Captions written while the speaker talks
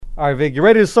All right, Vic, you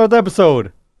ready to start the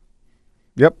episode?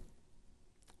 Yep.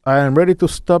 I am ready to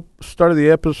start the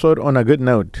episode on a good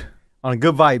note. On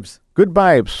good vibes. Good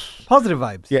vibes. Positive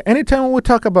vibes. Yeah, anytime we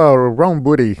talk about round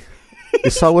booty,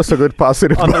 it's always a good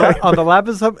positive vibe.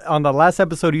 On the last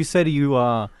episode, you said you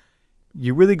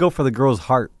really go for the girl's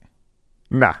heart.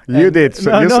 Nah, you did. So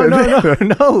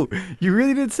No. You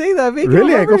really did say that, Vic.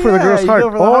 Really? I go for the girl's heart.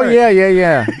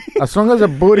 Yeah. As long as the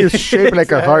booty is shaped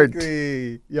like a heart.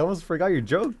 You almost forgot your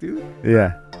joke, dude.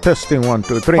 Yeah. Testing 1,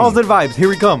 2, 3. Positive vibes. Here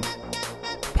we come.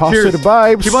 Positive Cheers.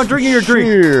 vibes. Keep on drinking your drink.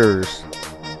 Cheers.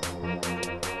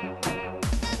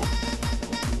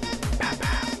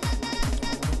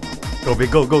 Go,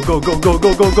 Vic. Go. Keep on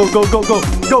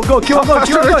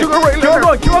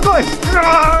going.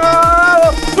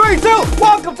 3, 2,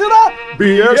 welcome to the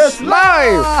BS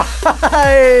Live.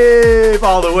 Live.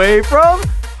 All the way from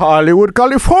Hollywood,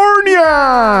 California.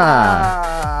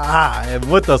 And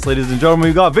with us, ladies and gentlemen,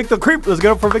 we got Vic the Creep. Let's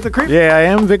get up for Vic the Creep. Yeah, I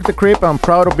am Vic the Creep. I'm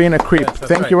proud of being a creep. Yes,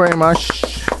 Thank you very much.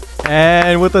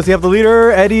 And with us, you have the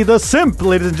leader, Eddie the Simp,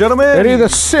 ladies and gentlemen. Eddie the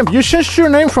Simp. You changed your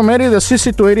name from Eddie the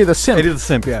Sissy to Eddie the Simp. Eddie the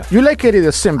Simp, yeah. You like Eddie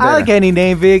the Simp better. I like any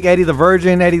name, Vic. Eddie the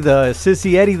Virgin, Eddie the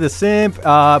Sissy, Eddie the Simp,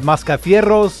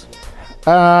 Mascafierros.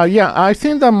 Yeah, I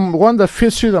think the one that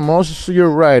fits you the most, you're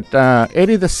right.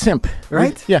 Eddie the Simp.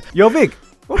 Right? Yeah. Yo, Vic,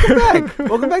 welcome back.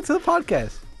 Welcome back to the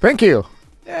podcast. Thank you.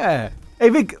 Yeah. Hey,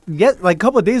 Vic, like a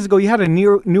couple of days ago, you had a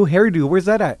new hairdo. Where's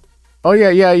that at? Oh,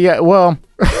 yeah. Well,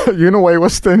 you know why he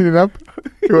was standing up?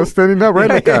 He was standing up,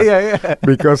 right? Yeah.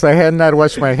 Because I had not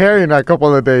washed my hair in a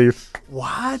couple of days.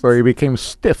 What? So it became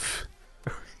stiff.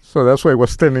 So that's why I was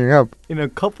standing up. In a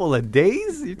couple of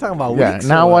days? You're talking about Yeah, weeks?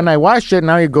 now when I wash it,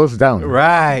 now it goes down.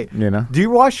 Right. You know? Do you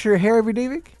wash your hair every day,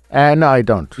 Vic? No, I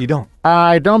don't. You don't?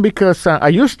 I don't because I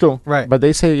used to. Right. But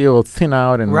they say it will thin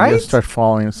out and Right? it'll start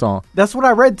falling. So That's what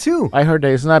I read, too. I heard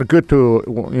that it's not good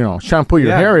to, shampoo your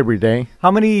Yeah. hair every day.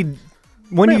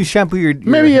 When do you shampoo your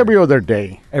Maybe hair? every other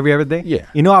day. Every other day? Yeah.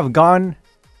 You know, I've gone,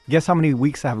 guess how many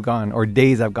weeks I've gone or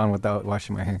days I've gone without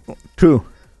washing my hair? 2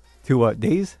 2 what?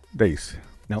 Days? days.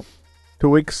 Nope. 2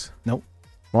 weeks? Nope.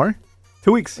 More?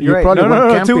 2 weeks. You You're right. probably went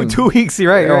No. camping. 2 weeks.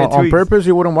 You're right. You're right. 2 On weeks. purpose,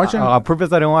 you wouldn't wash it? On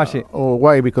purpose, I didn't wash it. Oh,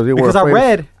 why? Because you were Because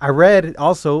afraid. I read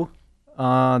also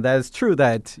that it's true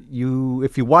that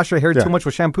if you wash your hair Yeah. too much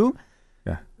with shampoo,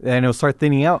 Yeah. then it'll start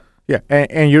thinning out. Yeah,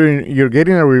 and you're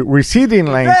getting a receding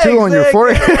line too on your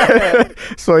forehead.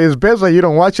 So it's best that you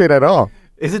don't watch it at all.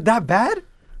 Is it that bad?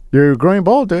 You're growing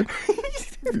bald, dude.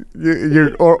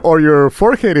 or your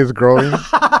forehead is growing.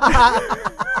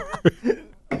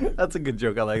 That's a good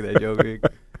joke. I like that joke. Vic.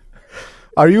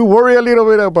 Are you worried a little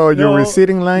bit about your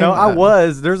receding line? No, I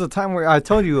was. There's a time where I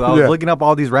told you I was Yeah. looking up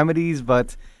all these remedies,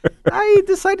 but I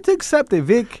decided to accept it,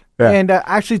 Vic, Yeah. and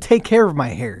actually take care of my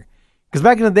hair. Because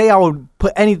back in the day, I would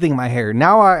put anything in my hair.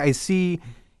 Now I see,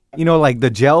 like the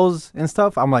gels and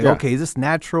stuff. I'm like, Yeah. okay, is this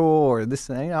natural or this?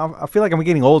 I feel like I'm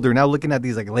getting older now. Looking at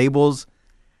these like labels,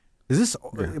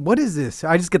 what is this?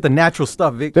 I just get the natural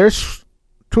stuff, Vic. There's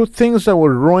 2 things that will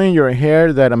ruin your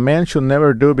hair that a man should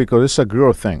never do because it's a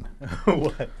girl thing.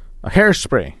 What? A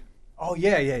hairspray. Oh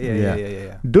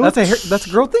yeah. Dudes- That's a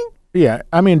girl thing. Yeah,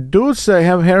 I mean, dudes that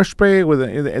have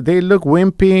hairspray they look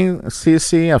wimpy,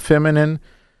 sissy, feminine.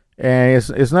 And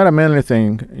it's not a manly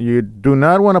thing. You do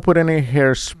not want to put any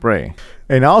hairspray.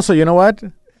 And also, you know what?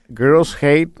 Girls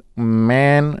hate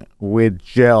men with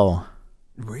gel.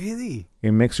 Really?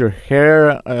 It makes your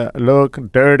hair look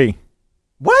dirty.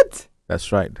 What?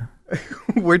 That's right.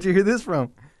 Where'd you hear this from?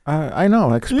 I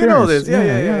know. Experience. You know this.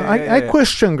 Yeah. I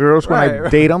question girls when I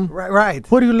date them. Right.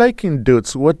 What do you like in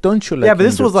dudes? What don't you like Yeah, but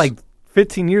this in was dudes? like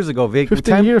 15 years ago, Vic.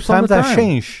 15 years all Times the have time.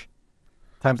 changed.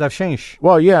 Times have changed.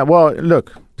 Well, yeah. Well,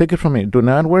 look. Take it from me. Do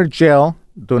not wear gel.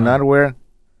 Do not wear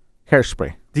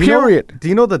hairspray. Period. Do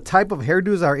you know the type of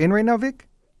hairdos are in right now, Vic?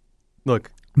 Look.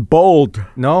 Bold.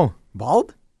 No.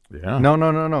 Bald? Yeah.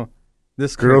 No.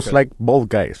 This Girls haircut. like bold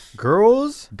guys.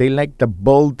 Girls? They like the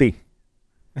boldy.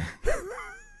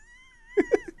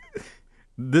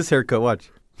 This haircut, watch.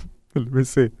 Let me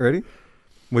see. Ready?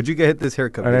 Would you get this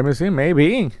haircut? Let Vic? me see.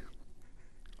 Maybe.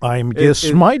 I'm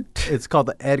just might. It's called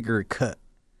the Edgar cut.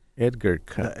 Edgar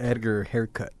cut. The Edgar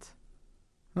haircut.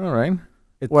 All right.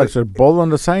 It's What's the, it? Bold on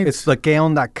the sides? It's the que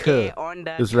onda cut.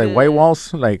 It's like white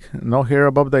walls, like no hair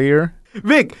above the ear.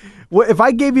 Vic, if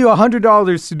I gave you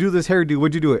 $100 to do this hairdo,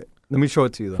 would you do it? Let me show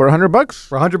it to you. Though. For $100?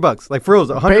 For $100, like for real,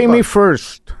 $100. Pay me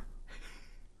first.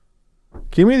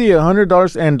 Give me the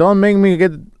 $100 and don't make me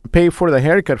get paid for the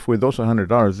haircut with those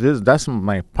 $100. That's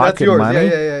my pocket That's yours. money.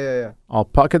 Yeah. I'll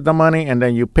pocket the money and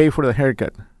then you pay for the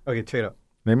haircut. Okay, check it out.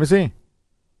 Let me see.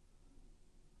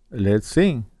 Let's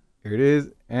see. Here it is,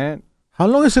 and How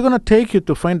long is it gonna take you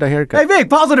to find a haircut? Hey, Vic,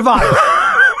 positive vibes.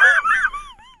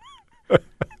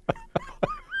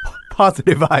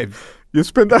 Positive vibes. You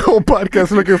spent that whole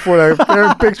podcast looking for a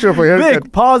fair picture of a haircut.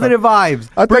 Vic, positive vibes.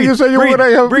 I thought you said you were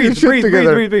gonna have your shit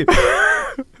together. Breathe.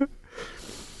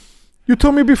 You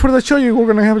told me before the show you were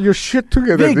gonna have your shit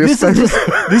together. Vic, this this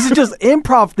time. is just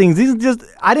improv things. These are just,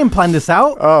 I didn't plan this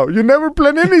out. Oh, you never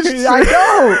planned any shit. I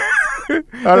know. All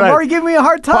They're right. already giving me a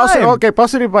hard time. Okay,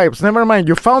 positive vibes. Never mind.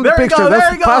 You found There the we picture. go, there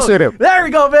That's we go. positive. There we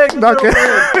go, Vic.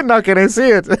 Now can I see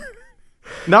it?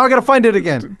 Now I gotta find it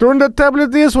again. Turn the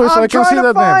tablet this way so I'm I can trying see to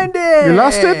that find name. it. You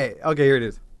lost it? Okay, here it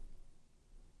is.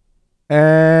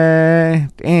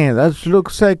 Damn, that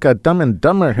looks like a Dumb and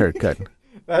Dumber haircut.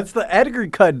 That's the Edgar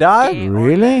cut, dog.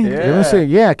 Really? Yeah. Let me see.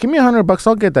 Yeah, give me $100.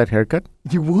 I'll get that haircut.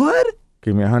 You would?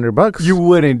 Give me $100. You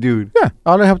wouldn't, dude. Yeah.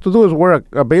 All I have to do is wear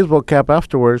a baseball cap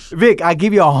afterwards. Vic, I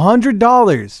give you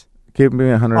 $100. Give me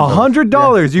 $100.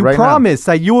 $100. You right promise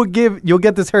that you'll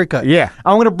get this haircut. Yeah.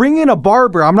 I'm gonna bring in a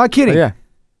barber. I'm not kidding. Yeah.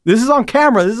 This is on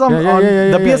camera. This is on, Yeah, on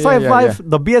the BS Life yeah. Life.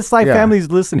 The BS Life Yeah. family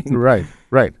is listening. Right.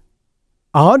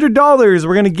 $100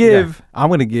 we're gonna give. I'm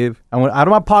gonna give. I'm gonna, out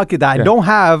of my pocket that I don't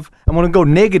have. I'm gonna go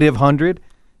negative 100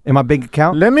 in my bank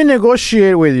account. Let me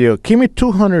negotiate with you. Give me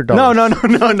 $200. No.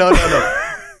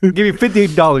 Give you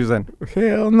 $58 then.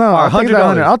 Hell no. Or I'll take $100. that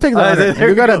 100. I'll take that 100. There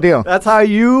You got go. a deal. That's how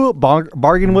you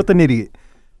bargain with an idiot.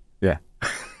 Yeah.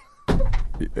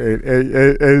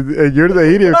 And you're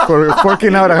the idiot for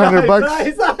forking out $100.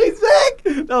 Nice,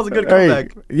 Vic. That was a good Hey,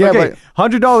 comeback. yeah, okay,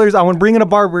 $100. I want to bring in a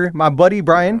barber. My buddy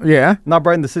Brian. Yeah. Not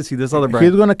Brian the sissy. This other Brian.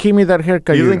 He's going to give me that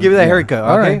haircut. He's gonna give you that haircut.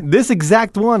 All Okay. right. This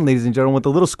exact one, ladies and gentlemen, with the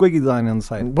little squiggy line on the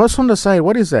side. What's on the side?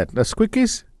 What is that? The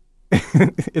squeakies?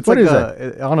 It's What like is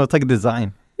I don't know. It's like a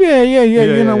design. Yeah.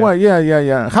 You know yeah. what?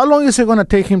 Yeah. How long is it going to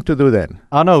take him to do that?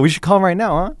 I don't know. We should call him right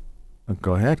now, huh?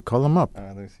 Go ahead. Call him up.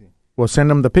 Let me see. We'll send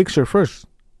him the picture first.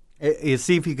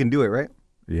 See if he can do it. Right.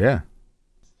 Yeah.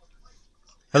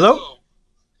 Hello.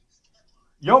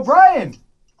 Yo, Brian.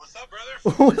 What's up,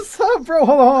 brother? What's up, bro?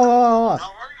 Hold on. How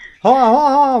are you? Hold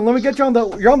on. Let me get you on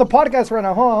the. You're on the podcast right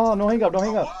now. Hold on. Don't hang up.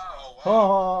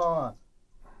 Wow.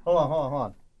 Hold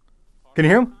on. Can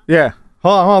you hear him? Yeah.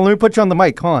 Hold on. Let me put you on the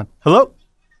mic. Hold on.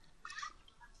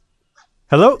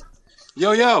 Hello.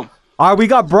 Yo. All right, we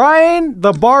got Brian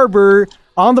the barber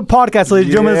on the podcast, ladies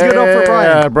and gentlemen. Let's give it up for Brian.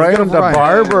 Yeah, Let's Brian give it the up for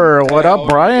barber. What up,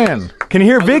 Brian? Can you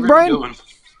hear How's Vic, everybody Brian? doing?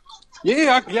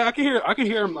 Yeah, I can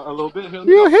hear him a little bit.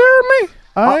 You hear me?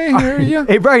 I hear you.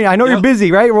 Hey, Brian, I know you're Yep.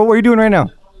 busy, right? What are you doing right now?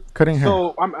 Cutting hair.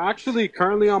 So I'm actually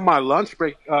currently on my lunch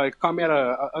break. It caught me at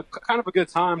a kind of a good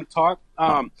time to talk.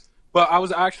 But I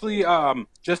was actually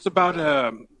just about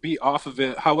to be off of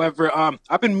it. However,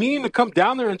 I've been meaning to come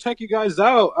down there and check you guys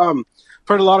out.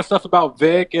 Heard a lot of stuff about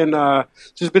Vic and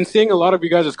just been seeing a lot of you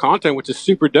guys' content, which is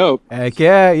super dope. Heck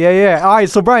yeah. All right,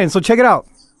 so Brian, check it out.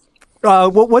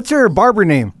 What's your barber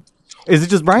name? Is it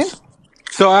just Brian?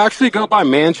 So I actually go by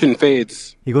Mansion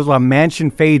Fades. He goes by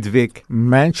Mansion Fades, Vic.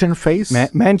 Mansion face?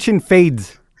 Mansion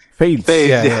Fades. Fades. Fades,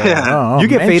 Yeah. Oh, You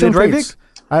get mansion faded, right, fades.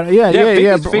 Vic? Yeah.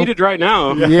 Fades is faded right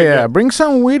now. Yeah, bring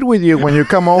some weed with you when you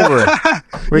come over.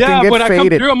 We can get when I come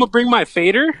faded. through, I'm gonna bring my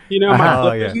fader. You know, my Uh-huh.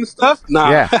 flippers and stuff. Nah.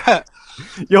 Yeah.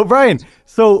 Yo, Brian.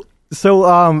 So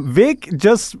Vic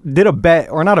just did a bet,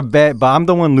 or not a bet, but I'm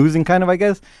the one losing, kind of, I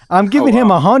guess. I'm giving him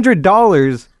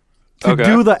 $100 to Okay.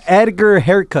 do the Edgar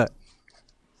haircut.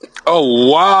 Oh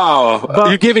wow! But-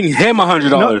 You're giving him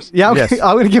 $100. Yeah, Yes.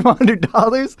 I'm gonna give him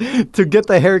 $100 to get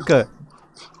the haircut.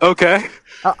 Okay.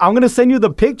 I'm gonna send you the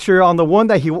picture on the one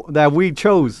that we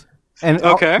chose, and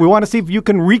Okay. we want to see if you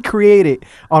can recreate it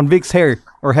on Vic's hair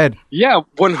or head. Yeah,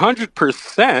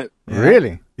 100%.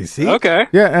 Really? You see? Okay.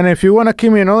 Yeah, and if you want to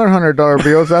give me another $100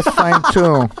 bills, that's fine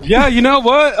too. Yeah, you know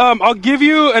what? I'll give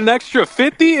you an extra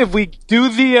 50 if we do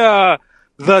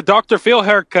the Dr. Phil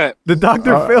haircut. The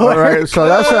Dr. Phil. All right, so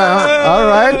that's all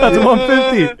right. That's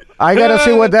 150. I gotta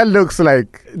see what that looks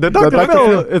like. The Dr.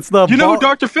 Phil. It's the. You know who bald-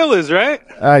 Dr. Phil is, right?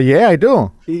 Yeah, I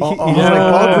do. He's like bald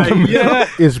in the middle. Yeah.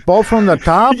 Is bald from the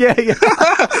top? Yeah.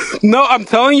 No, I'm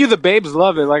telling you, the babes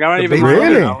love it. Like, I'm not even babes lying.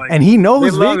 Really? Like, And he they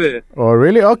knows love Vic. it. Oh,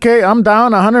 really? Okay, I'm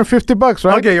down $150,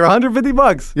 right? Okay, you're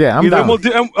 $150. Yeah, I'm And down. we'll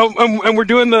do, and we're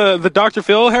doing the Dr.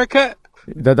 Phil haircut.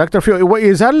 The Dr. Phil. Wait,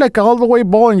 is that like all the way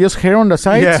bald and just hair on the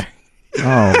sides? Yeah.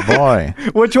 Oh boy.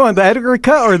 Which one, the Edgar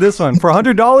cut or this one? For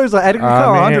 $100, the Edgar cut,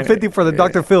 or mean, 150 for the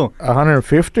Dr. Phil?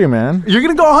 150, man. You're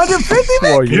gonna go 150,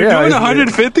 man? Well, You're yeah, doing it's-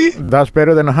 150? That's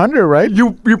better than 100, right?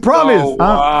 You promise? Oh,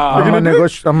 wow.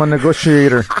 I'm a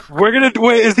negotiator. We're gonna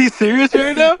wait. Is he serious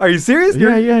right now? Are you serious?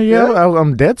 Yeah.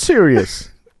 I'm dead serious.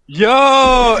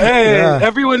 Yo, hey, Yeah.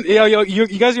 everyone, you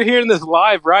guys are hearing this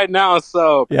live right now,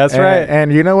 so Yeah, that's And, right.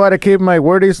 and you know what? I keep my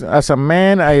word is as a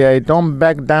man. I don't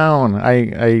back down.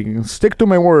 I stick to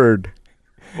my word.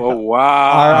 oh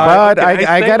wow. But Okay,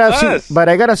 I say gotta less. see. But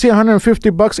I gotta see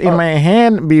 $150 in my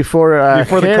hand before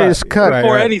Before the hair cut. is cut. Right,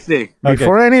 Before right. anything.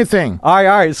 Before anything. All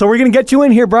right. So we're gonna get you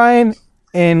in here, Brian,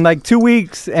 in like 2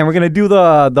 weeks, and we're gonna do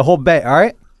the whole bet. All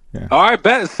right. All right,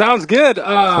 bet. Sounds good.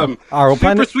 we'll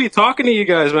plan Super it- sweet talking to you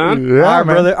guys, man. Yeah, All right,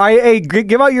 man. brother. All right, hey,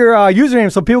 give out your username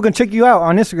so people can check you out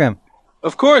on Instagram.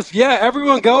 Of course, yeah.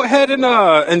 Everyone, go ahead and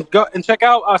go and check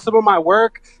out some of my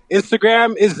work.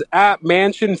 Instagram is at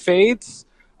Mansion Fades.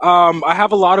 I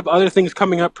have a lot of other things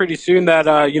coming up pretty soon that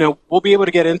we'll be able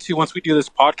to get into once we do this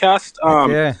podcast.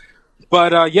 Yeah.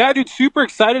 But yeah, dude, super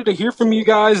excited to hear from you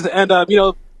guys, and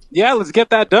yeah, let's get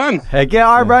that done. Heck yeah.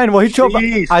 All right, Brian. Well, hit you up.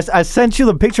 Jeez. I sent you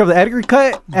the picture of the Edgar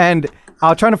cut, and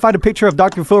I'll try to find a picture of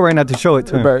Dr. Phil right now to show it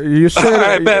to him. But you All said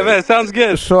right, bet. Sounds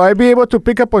good. so. I be able to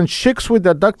pick up on chicks with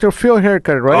the Dr. Phil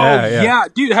haircut, right? Oh Yeah. yeah,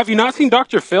 dude, have you not seen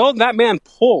Dr. Phil? That man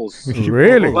pulls.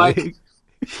 Really? Like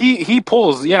he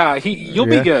pulls. Yeah, you'll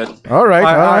be Yeah. good. All right,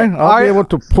 All right, I'll all be right. able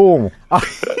to pull. All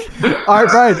right,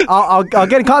 Brian. I'll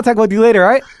get in contact with you later. All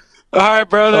right. All right,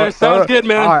 brother. Sounds good,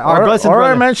 man. All right. All right. Blessings, all right,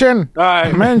 brother. mention. All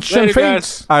right. Mention Later,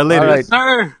 guys. Fates. All right, later. All right,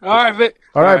 Sir. All right, Vic.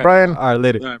 all right, Brian. All right,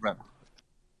 later. All right, brother.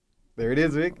 There it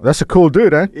is, Vic. That's a cool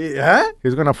dude, huh? Yeah.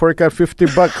 He's gonna fork out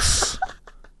 $50.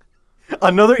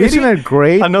 Another Isn't idiot. it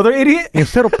great? Another idiot.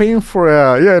 Instead of paying for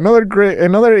another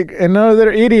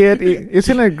idiot,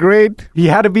 isn't it great? He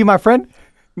had to be my friend.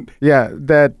 Yeah,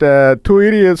 that two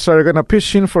idiots are gonna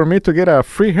pitch in for me to get a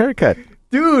free haircut.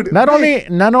 Dude. Not Vic,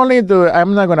 only do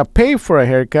I'm not gonna pay for a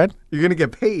haircut, you're gonna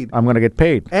get paid, I'm gonna get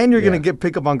paid. and you're Yeah. gonna get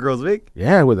pick up on girls, Vic.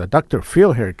 Yeah, with a Dr.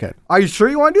 Phil haircut. Are you sure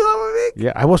you want to do that one, Vic?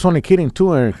 Yeah, I was only kidding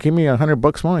too. Give me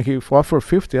 $100 more. He offered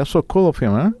 50. That's so cool of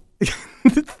him, huh?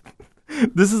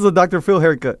 This is a Dr. Phil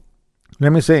haircut.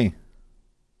 Let me see.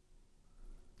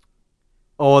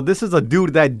 Oh, this is a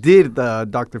dude that did the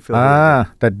Dr. Phil. haircut.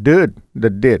 Ah, that dude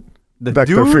that did. The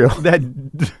Dr. dude Phil. that.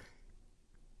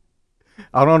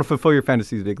 I don't want to fulfill your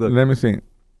fantasies, Vic. Look. Let me see.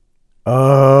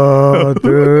 Oh,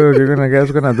 dude, you're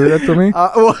gonna do that to me?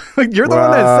 Well, you're the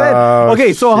one that said. Wow,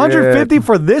 Okay, so 150 shit.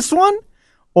 for this one,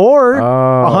 or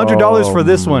 $100 for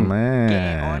this one.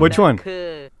 Man. Which one?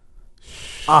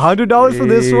 $100 for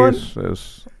this one.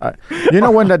 Jesus. You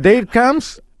know when the date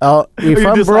comes, if You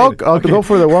I'm decide. broke, I'll Okay. go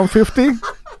for the 150.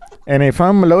 And if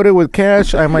I'm loaded with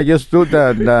cash, I might just do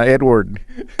the Edward.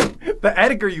 The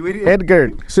Edgar, you idiot.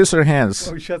 Edgar, scissor hands.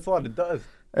 Oh, shit, that's a lot of dust.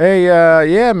 Hey,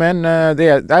 yeah, man.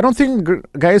 I don't think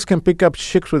guys can pick up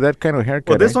chicks with that kind of haircut.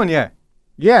 Well, this eh? one, yeah.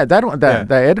 Yeah, that one, Yeah.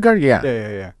 the Edgar, yeah.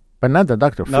 Yeah. But not the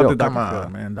Dr. Not Phil. the Come Dr. Phil.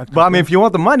 on, man. Dr. But I mean, Phil. if you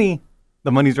want the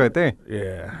money's right there.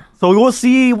 Yeah. So we'll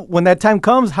see when that time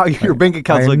comes how your bank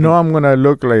account's I looking. know I'm going to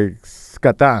look like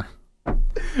Skata.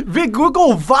 Vic, we'll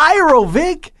go viral,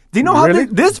 Vic. Do you know how Really?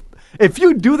 this? If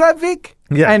you do that, Vic,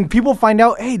 Yeah. and people find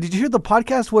out, hey, did you hear the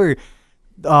podcast where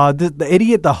the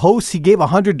idiot, the host, he gave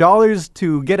 $100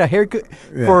 to get a haircut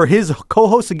for his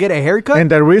co-host to get a haircut?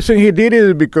 And the reason he did it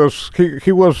is because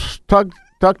he was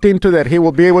tucked into that he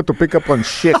will be able to pick up on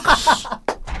chicks.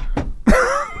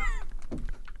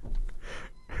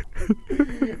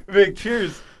 Vic,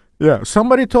 cheers. Yeah.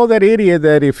 Somebody told that idiot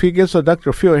that if he gets a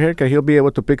Dr. Phil haircut, he'll be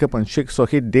able to pick up on chicks, so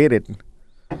he did it.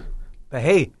 But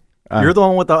hey, you're the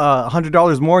one with the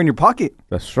 $100 more in your pocket.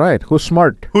 That's right. Who's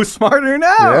smart? Who's smarter now?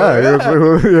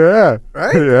 Yeah.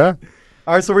 Right? Yeah.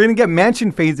 All right, so we're gonna get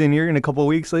Mansion Phase in here in a couple of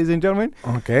weeks, ladies and gentlemen,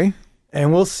 Okay.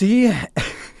 and we'll see.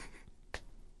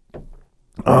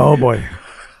 Oh boy.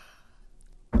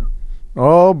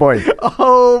 Oh boy.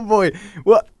 Oh boy.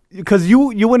 Well, because you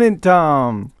wouldn't you wouldn't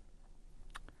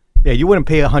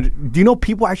pay $100. Do you know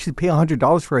people actually pay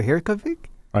 $100 for a haircut,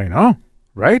 Vic? I know,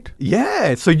 right?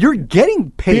 Yeah. So you're getting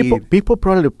paid. People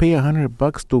probably pay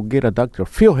 $100 to get a Dr.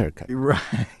 Phil haircut. Right.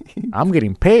 I'm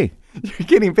getting paid You're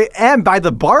getting paid, and by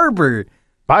the barber.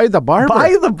 by the barber.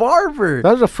 By the barber.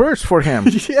 That's the first for him.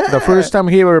 Yeah. The first time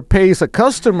he ever pays a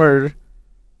customer,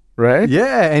 right?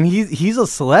 Yeah, and he's a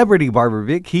celebrity barber,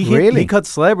 Vic. He Really? cuts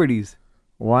celebrities.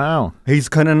 Wow. He's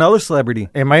cutting another celebrity.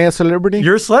 Am I a celebrity?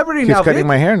 You're a celebrity He's now, cutting Vic.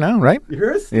 my hair now, right?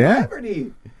 You're a Yeah.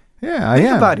 celebrity. Yeah, I Think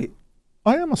am. about it.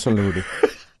 I am a celebrity.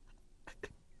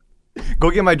 Go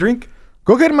get my drink.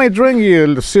 Go get my drink, you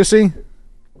little sissy.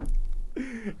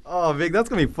 Oh, Vic, that's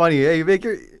gonna be funny. Hey, Vic,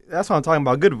 that's what I'm talking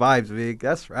about. Good vibes, Vic.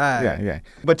 That's right. Yeah.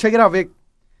 But check it out, Vic.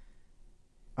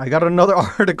 I got another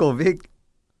article, Vic.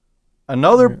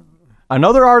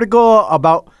 Another article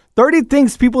about 30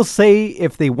 things people say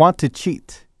if they want to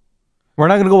cheat. We're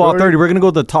not gonna go all 30. 30. We're gonna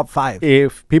go the top 5.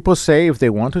 If people say if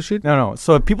they want to cheat, No.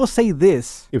 So if people say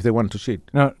this, if they want to cheat.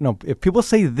 no. If people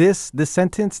say this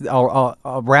sentence or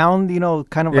around,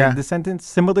 kind of Yeah. like this sentence,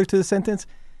 similar to the sentence,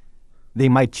 they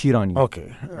might cheat on you.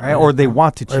 Okay. Right? Or they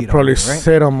want to cheat I on probably you, right?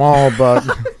 said them all, but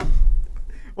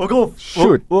We'll go.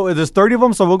 Shoot. Well, there's 30 of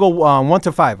them, so we'll go 1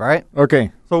 to 5. All right.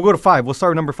 okay. So we'll go to 5. We'll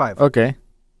start with number 5. Okay.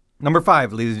 Number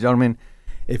 5, ladies and gentlemen,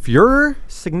 if your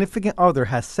significant other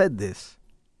has said this,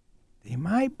 they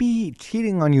might be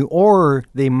cheating on you, or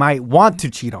they might want to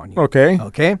cheat on you. Okay.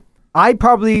 Okay.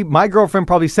 My girlfriend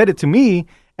probably said it to me,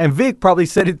 and Vic probably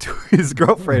said it to his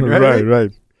girlfriend. Right.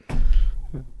 Right.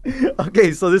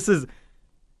 Okay. So this is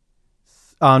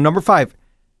number 5.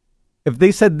 If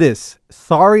they said this,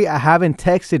 sorry, I haven't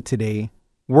texted today.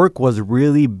 Work was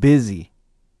really busy.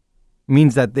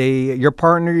 Means that your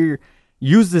partner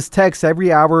used this text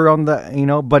every hour on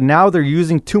the, but now they're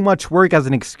using too much work as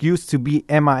an excuse to be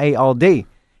MIA all day.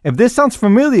 If this sounds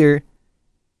familiar,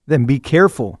 then be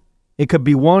careful. It could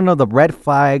be one of the red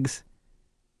flags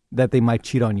that they might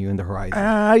cheat on you in the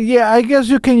horizon. Yeah, I guess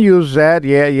you can use that.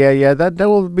 Yeah. That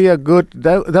will be a good.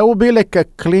 That will be like a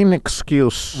clean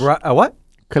excuse. What?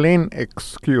 Clean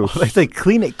excuse. It's like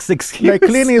Kleenex excuse. Like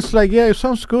clean is like it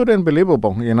sounds good and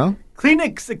believable.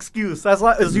 Kleenex excuse. Let's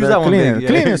use that one. Clean, Vic.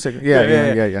 clean is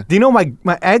yeah. Do you know my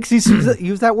ex used to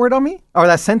use that word on me? Or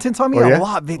that sentence on me? Oh, yeah? A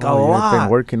lot, Vic. Oh, a yeah, lot. Been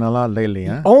working a lot lately,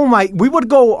 huh? Oh my, we would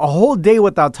go a whole day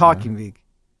without talking, Vic.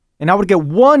 And I would get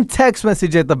one text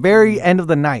message at the very end of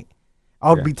the night.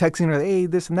 I would be texting her, hey,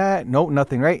 this and that. No,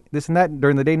 nothing, right? This and that.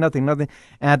 During the day, nothing. And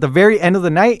at the very end of the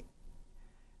night,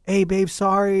 hey, babe,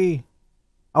 sorry.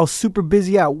 I was super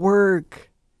busy at work.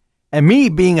 And me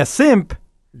being a simp,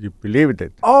 You believed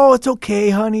it. oh, it's okay,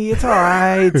 honey. It's all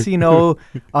right. Do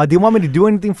you want me to do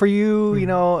anything for you?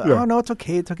 Oh, no, it's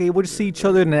okay. We'll just see each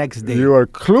other the next day. You are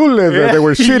clueless that they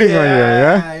were cheating on you,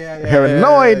 yeah? You have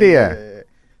no idea.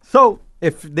 So,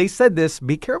 if they said this,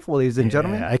 be careful, ladies and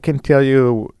gentlemen. I can tell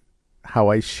you how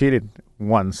I cheated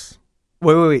once.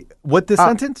 Wait. What this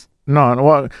sentence? No,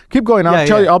 well, keep going. I'll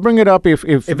tell you. I'll bring it up if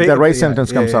the right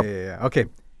sentence comes up. Yeah. Okay.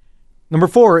 Number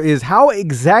 4 is how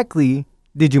exactly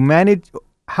did you manage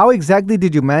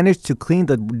to clean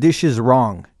the dishes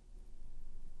wrong?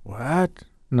 What?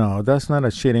 No, that's not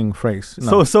a cheating phrase.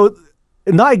 No. So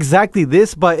not exactly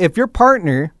this, but if your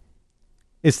partner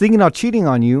is thinking of cheating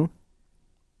on you,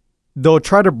 they'll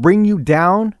try to bring you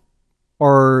down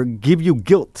or give you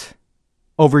guilt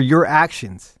over your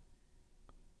actions.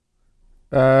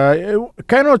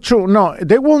 Kind of true. No,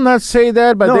 they will not say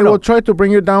that, but they will try to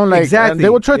bring you down. Like Exactly. they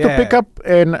will try to pick up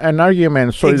an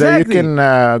argument so that you can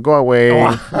go away.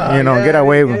 Get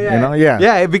away.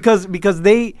 Yeah, because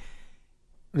they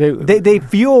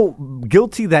feel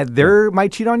guilty that they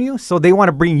might cheat on you, so they want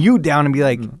to bring you down and be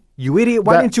like, "You idiot!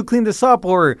 Why didn't you clean this up?"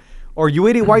 Or you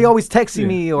idiot! Why are you always texting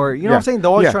me? Or you know what I'm saying?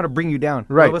 They're always trying to bring you down.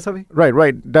 Right. What's up?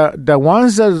 Right. The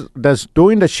ones that's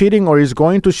doing the cheating or is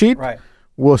going to cheat. Right.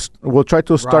 We'll try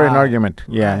to start an argument.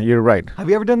 Yeah, you're right. Have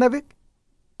you ever done that, Vic?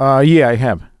 Yeah, I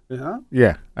have. Yeah.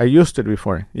 Yeah, I used it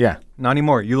before. Yeah. Not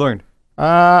anymore. You learned.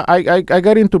 I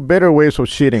got into better ways of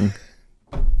cheating.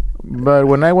 But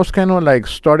when I was kind of like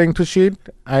starting to cheat,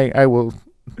 I will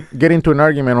get into an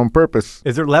argument on purpose.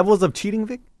 Is there levels of cheating,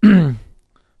 Vic?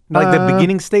 Like the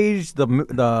beginning stage, the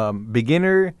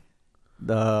beginner,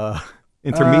 the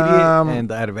intermediate, and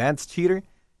the advanced cheater?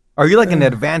 Are you like an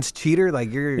advanced cheater?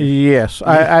 Like you're... Yes.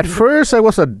 At first, I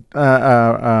was a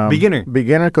beginner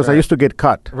because I used to get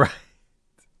caught. Right.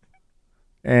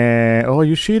 And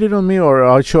you cheated on me, or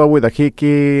I'll show up with a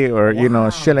hickey, or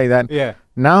shit like that. Yeah.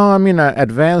 Now I'm an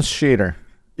advanced cheater.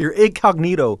 You're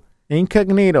incognito.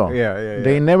 Incognito. Yeah.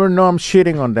 They never know I'm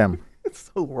cheating on them.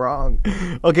 It's so wrong.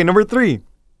 Okay, number 3.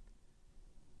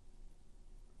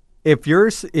 If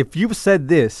you've said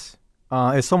this,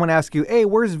 if someone asks you, "Hey,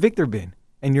 where's Victor been?"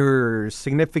 and your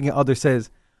significant other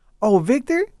says, "Oh,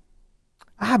 Victor,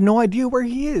 I have no idea where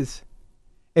he is."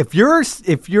 If you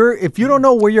don't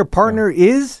know where your partner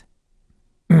is,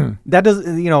 that does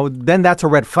then that's a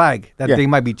red flag that they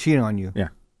might be cheating on you. Yeah.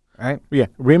 Right? Yeah.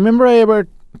 Remember I ever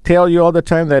tell you all the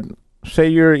time that say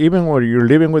you're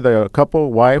living with a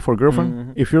couple, wife or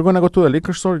girlfriend, if you're gonna go to the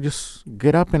liquor store, just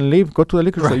get up and leave, go to the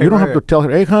liquor store. You don't have to tell her,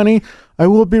 "Hey honey, I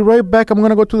will be right back. I'm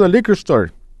gonna go to the liquor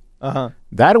store." Uh-huh.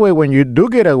 That way, when you do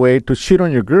get away to cheat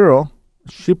on your girl,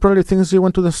 she probably thinks you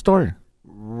went to the store.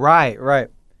 Right.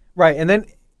 And then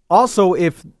also,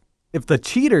 if the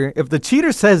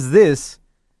cheater says this,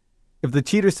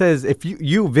 if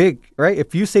you Vic, right?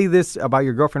 If you say this about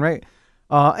your girlfriend, right?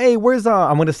 Hey, where's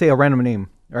I'm gonna say a random name,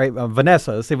 right?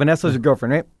 Vanessa. Let's say Vanessa's your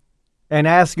girlfriend, right? And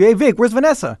I ask you, "Hey, Vic, where's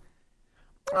Vanessa?"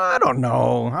 I don't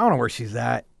know. I don't know where she's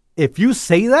at. If you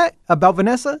say that about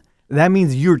Vanessa, that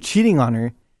means you're cheating on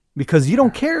her because you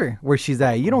don't care where she's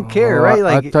at. You don't care, right?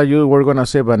 I thought you were gonna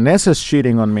say Vanessa's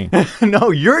cheating on me.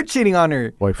 No, you're cheating on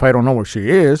her. Well, if I don't know where she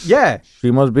is, Yeah.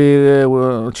 she must be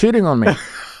cheating on me.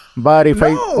 But if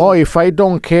No. if I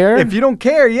don't care, If you don't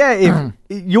care, yeah, if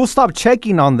you'll stop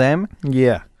checking on them,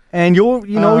 yeah, and you'll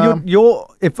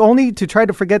if only to try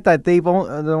to forget that they've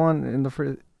the one in the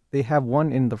first. They have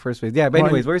one in the first place. Yeah, but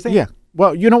anyways, what are you saying? yeah.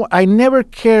 Well, I never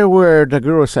care where the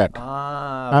girl is at.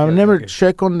 Ah, I'll never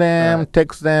check on them, Right.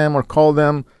 text them, or call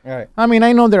them. All right. I mean,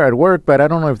 I know they're at work, but I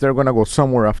don't know if they're gonna go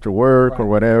somewhere after work or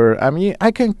whatever. I mean,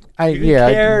 I can, You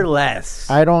care less.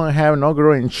 I don't have no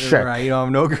girl in check. Right, you don't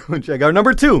have no girl in check. All right,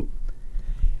 number 2.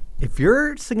 If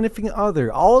your significant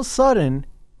other all of a sudden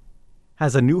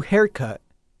has a new haircut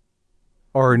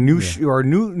or a new or a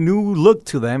new look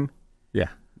to them, Yeah,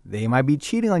 they might be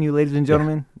cheating on you, ladies and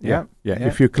gentlemen. yeah.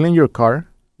 If you clean your car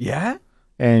Yeah?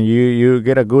 and you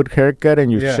get a good haircut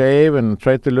and you Yeah. shave and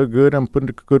try to look good and put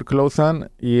good clothes on,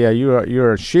 yeah,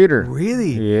 you're a cheater.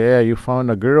 Really? Yeah, you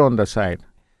found a girl on the side.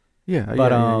 Yeah,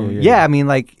 But I mean,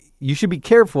 like, you should be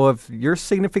careful if your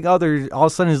significant other all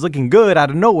of a sudden is looking good out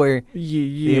of nowhere.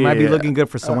 yeah. They might be looking good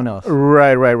for someone else.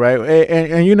 Right.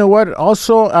 And you know what?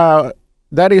 Also,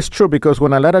 that is true because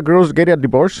when a lot of girls get a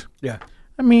divorce, Yeah.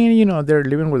 I mean, they're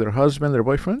living with their husband, their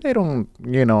boyfriend. They don't,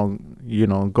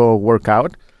 go work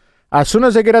out. As soon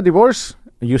as they get a divorce,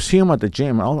 you see them at the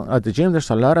gym. At the gym, there's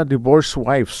a lot of divorced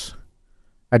wives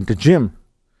at the gym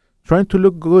trying to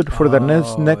look good for the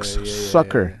next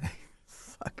sucker.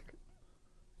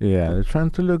 Yeah, they're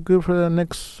trying to look good for the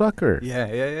next sucker.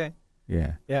 Yeah.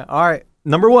 Yeah. All right.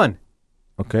 Number 1.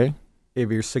 Okay.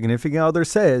 If your significant other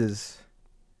says,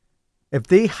 if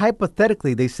they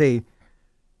hypothetically, they say,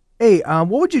 hey, what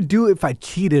would you do if I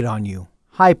cheated on you?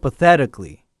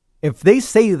 Hypothetically. If they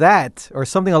say that or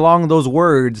something along those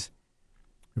words,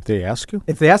 If they ask you,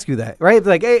 if they ask you that, right?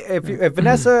 Like, hey, if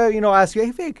Vanessa, asks you,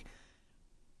 hey, Vic,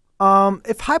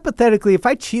 if hypothetically, if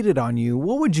I cheated on you,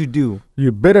 what would you do?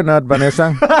 you better not,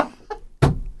 Vanessa.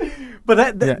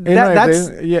 But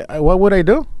What would I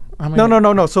do? I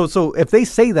mean, no. So if they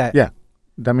say that, Yeah,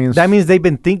 that means they've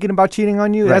been thinking about cheating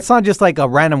on you. Right. That's not just like a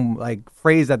random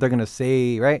phrase that they're gonna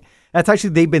say, right? That's actually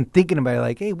they've been thinking about it.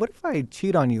 Like, hey, what if I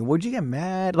cheat on you? Would you get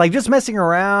mad? Like just messing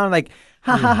around, like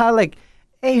ha ha ha, like,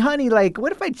 hey honey, like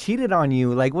what if I cheated on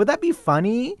you? Like, would that be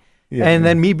funny? Yeah, and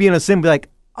then me being a sim, be like,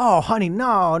 oh honey,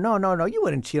 no, you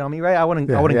wouldn't cheat on me, right? I wouldn't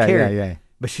care. Yeah.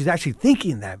 But she's actually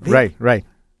thinking that, Vic. Right.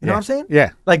 You know what I'm saying?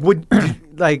 Yeah. Like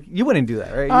you wouldn't do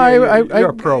that, right? You're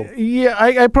a pro. Yeah,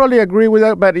 I probably agree with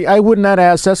that, but I would not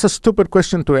ask. That's a stupid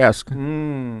question to ask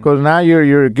because now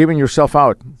you're giving yourself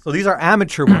out. So these are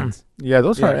amateur ones. Yeah,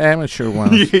 those are amateur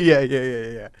ones.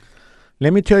 yeah.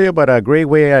 Let me tell you about a great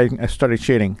way I started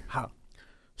cheating. How?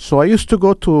 So I used to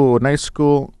go to night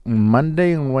school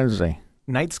Monday and Wednesday.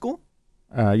 Night school?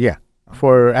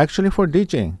 For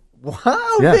DJing.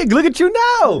 Wow, Yeah. Vic, look at you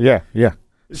now. Yeah.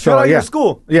 Shout out your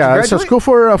school. Did Yeah, you it's a graduate? school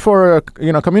for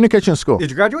communication school. Did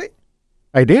you graduate?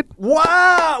 I did.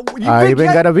 Wow. I even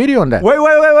got a video on that. Wait,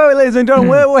 ladies and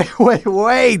gentlemen. Wait.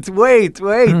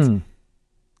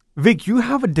 Vic, you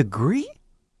have a degree?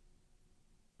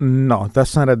 No,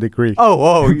 that's not a degree.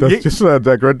 Oh. That's just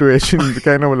the graduation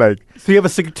kind of like. So you have a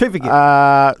certificate?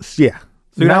 Yeah.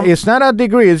 So It's not a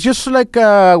degree. It's just like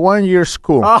a 1-year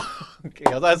school. Oh, okay. I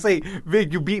was about to say,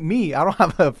 Vic, you beat me. I don't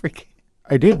have a freaking...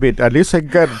 I did, but at least I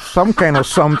got some kind of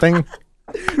something.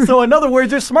 So in other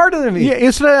words, you're smarter than me. Yeah,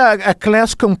 it's like a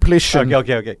class completion.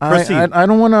 Okay. Proceed. I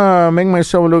don't want to make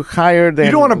myself look higher than...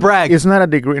 You don't wanna brag. It's not a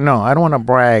degree. No, I don't want to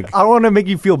brag. I don't want to make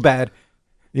you feel bad.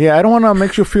 Yeah, I don't want to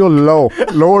make you feel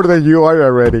lower than you are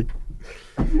already.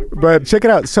 But check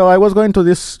it out. So I was going to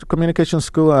this communication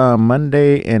school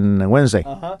Monday and Wednesday.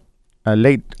 A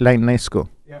late night school.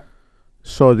 Yeah.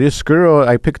 So this girl,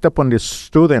 I picked up on this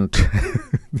student,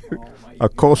 a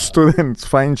co-student,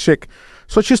 fine chick.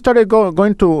 So she started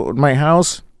going to my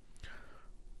house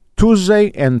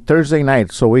Tuesday and Thursday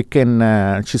night, so we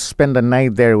can. She spend the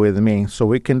night there with me, so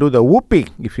we can do the whoopee,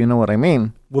 if you know what I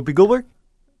mean. Whoopi Goldberg?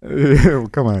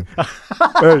 Come on.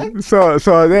 I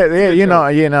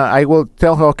will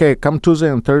tell her, okay, come Tuesday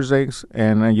and Thursdays,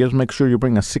 and just make sure you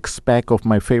bring a 6-pack of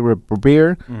my favorite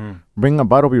beer, bring a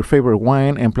bottle of your favorite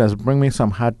wine, and plus bring me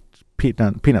some hot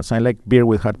peanuts. I like beer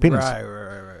with hot peanuts.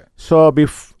 Right. So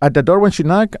at the door when she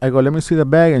knocked, I go, let me see the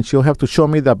bag, and she'll have to show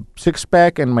me the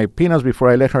 6-pack and my peanuts before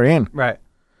I let her in. Right.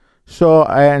 So,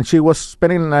 and she was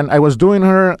spending, and I was doing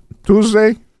her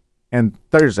Tuesday and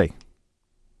Thursday,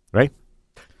 right?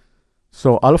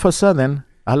 So all of a sudden,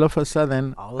 I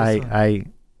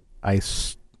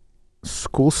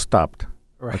school stopped.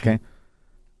 Right. Okay.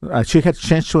 She had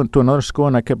changed to another school,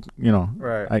 and I kept,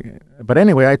 Right. But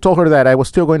anyway, I told her that I was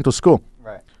still going to school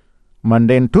Right.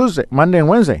 Monday and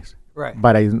Wednesdays, Right.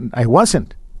 but I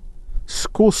wasn't.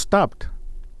 School stopped.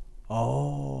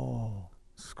 Oh.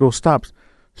 School stops.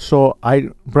 So I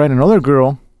brought another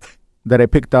girl that I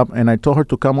picked up, and I told her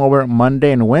to come over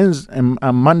Monday and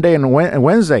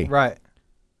Wednesday, Right.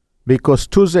 because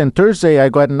Tuesday and Thursday I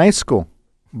got night school,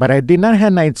 but I did not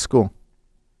have night school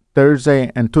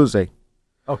Thursday and Tuesday.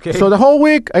 Okay. So the whole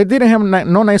week I didn't have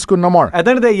no night school no more. At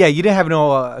the end of the day, yeah, you didn't have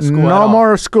no school. No at all.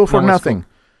 more school for No more nothing.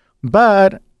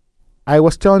 But I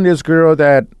was telling this girl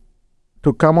that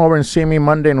to come over and see me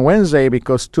Monday and Wednesday,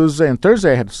 because Tuesday and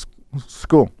Thursday I had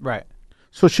school. Right.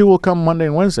 So she will come Monday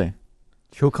and Wednesday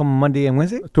She'll come Monday and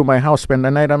Wednesday. to my house, spend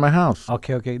the night at my house.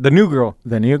 Okay. Okay. The new girl.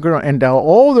 The new girl. And the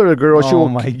older girl, she Oh will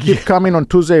my keep God. coming on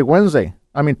Tuesday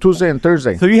and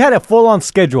Thursday. So you had a full-on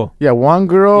schedule. Yeah, one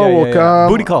girl will come.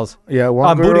 Booty calls. Yeah,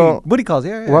 one girl. Booty calls.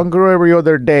 Yeah. One girl every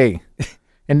other day.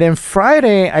 And then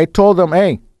Friday, I told them,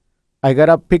 hey, I got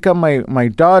to pick up my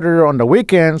daughter on the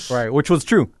weekends. Right. Which was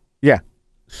true. Yeah.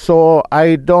 So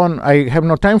I have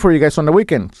no time for you guys on the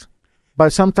weekends.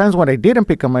 But sometimes when I didn't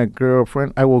pick up my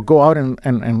girlfriend, I will go out and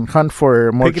hunt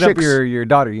for more Picking chicks. up your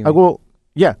daughter. You I mean. go,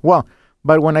 yeah, well,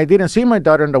 but when I didn't see my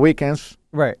daughter on the weekends,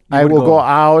 Right. You I would will go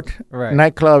out Right.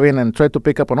 nightclubbing and try to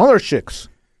pick up on other chicks.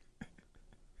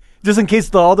 Just in case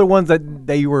the other ones that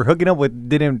you were hooking up with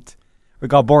didn't. It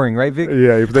got boring, right, Vic?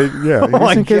 Yeah, if they, Oh just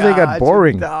my in case they got God,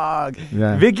 boring. you dog.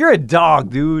 Yeah. Vic, you're a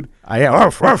dog, dude. I am.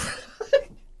 Ruff, ruff.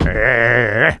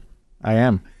 I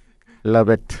am. Love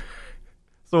it.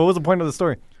 So what was the point of the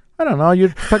story? I don't know. You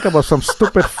talk about some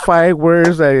stupid 5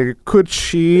 words that could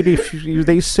cheat. If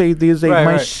they say this, they Right,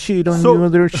 might right. cheat on So- you.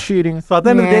 They're cheating. So at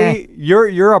the end of the Nah. day,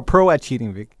 you're a pro at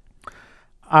cheating, Vic.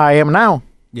 I am now.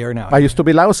 You're now. I used to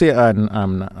be lousy, and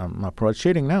I'm a pro at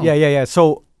cheating now. Yeah.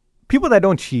 So people that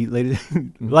don't cheat, ladies,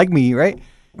 like me, right?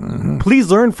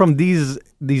 Please learn from these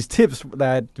tips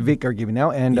that Vic are giving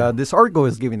out, and this article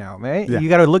is giving out, right? Yeah. You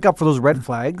got to look out for those red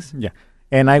flags Yeah.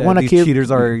 And I that want to these keep. cheaters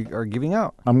are giving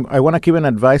out. I want to give an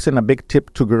advice and a big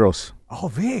tip to girls. Oh,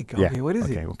 Vic. Yeah. Okay, what is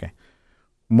okay, it? Okay.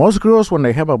 Most girls, when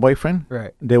they have a boyfriend,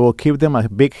 Right. they will give them a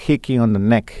big hickey on the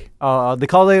neck. They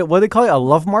call it, what do they call it? A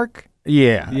love mark?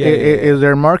 Yeah. Yeah.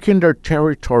 They're marking their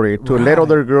territory to let Right,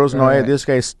 other girls know, hey, right. this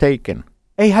guy's taken.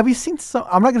 Hey, have you seen some?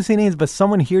 I'm not gonna say names, but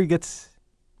someone here gets.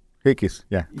 Hickeys,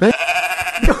 yeah.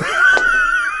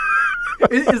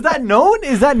 Is that known?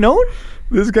 Is that known?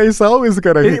 This guy's always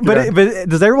got a hickey. But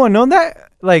does everyone know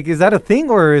that? Like, is that a thing,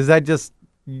 or is that just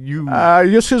you?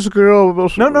 Just his girl.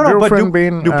 No. But girlfriend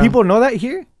being, do people know that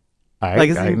here? like,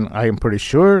 is it- I'm pretty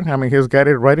sure. I mean, he's got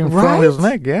it right in front of his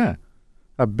Right? neck. Yeah,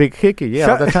 a big hickey.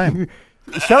 Yeah, all the time.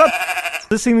 Shut up,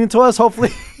 listening to us. Hopefully,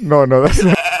 No, that's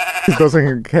not. He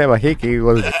doesn't have a hickey. It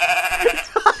was.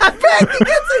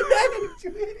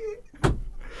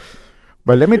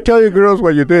 But let me tell you, girls,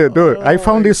 what you did. Do it. I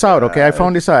found this out. Okay, I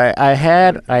found this out. I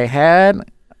had.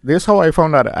 This is how I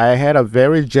found out. I had a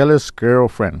very jealous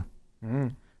girlfriend,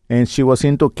 and she was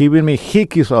into giving me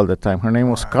hickeys all the time. Her name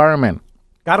was Carmen.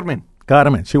 Carmen.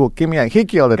 Carmen. She would give me a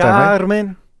hickey all the time. Right?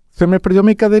 Carmen. Se me perdió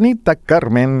mi cadenita,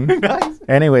 Carmen. Nice.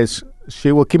 Anyways,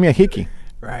 she would give me a hickey.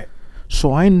 Right.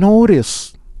 So I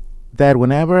noticed that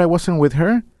whenever I wasn't with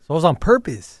her, So it was on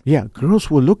purpose. yeah,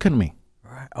 girls would look at me.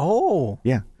 Right. Oh.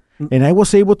 Yeah. And I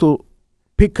was able to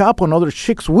pick up on other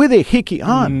chicks with a hickey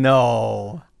on.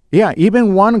 No. Yeah,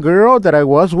 even one girl that I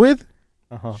was with,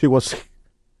 Uh-huh. she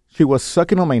was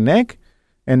sucking on my neck,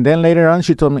 and then later on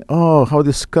she told me, "Oh, how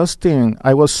disgusting!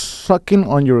 I was sucking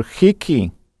on your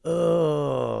hickey."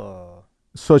 Ugh.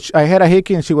 So I had a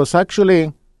hickey, and she was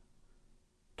actually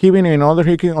giving me another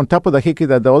hickey on top of the hickey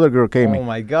that the other girl gave me. Oh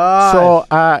my god. So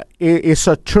it's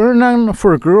a turn on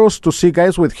for girls to see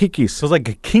guys with hickeys. So it's like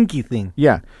a kinky thing.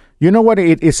 Yeah. You know what?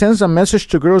 It sends a message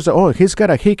to girls that, oh, he's got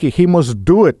a hickey. He must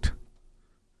do it.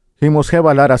 He must have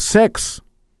a lot of sex.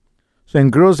 So,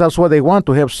 and girls, that's what they want,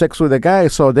 to have sex with a guy.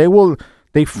 So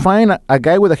they find a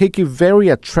guy with a hickey very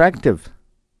attractive.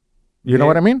 You know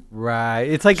what I mean? Right.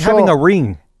 It's like So- having a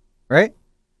ring, right?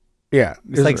 Yeah.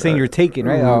 It's like saying you're taken,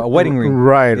 right? A wedding ring.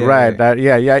 Right, Yeah, right.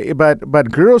 yeah. Yeah.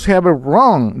 But girls have it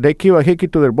wrong. They give a hickey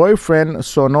to their boyfriend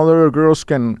so other girls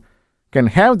can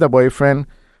have the boyfriend.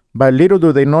 But little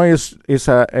do they know it's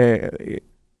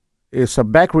a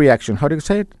back reaction. How do you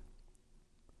say it?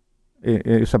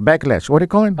 It's a backlash. What do you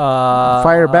call it?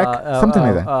 Fire back? Something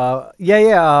like that.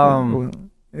 Yeah.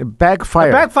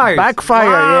 Backfire. Backfires. Backfire.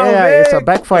 Wow, yeah, Vic. it's a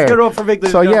backfire. Let's get over Vic.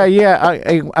 So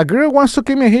a girl wants to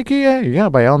give me a hickey. Yeah,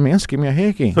 by all means, give me a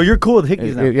hickey. So you're cool with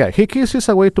hickeys now. Yeah, hickeys is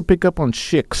a way to pick up on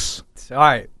chicks. All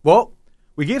right. Well,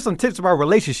 we gave some tips about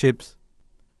relationships.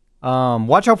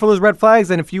 Watch out for those red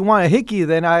flags, and if you want a hickey,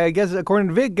 then I guess according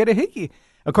to Vic, get a hickey.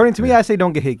 According to me, I say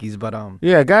don't get hickeys, but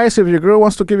Yeah, guys, if your girl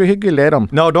wants to give you a hickey, let them.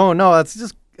 no, don't. No, that's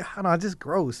just I don't know, it's just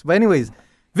gross. But anyways,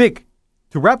 Vic,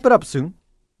 to wrap it up soon.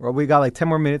 Well, we got like 10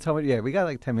 more minutes. How much? Yeah, we got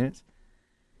like 10 minutes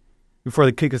before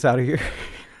they kick us out of here.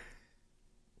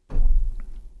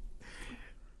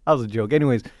 That was a joke.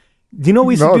 Anyways, do you know what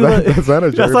we should do? That's not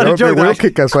a joke. That's not a joke. They will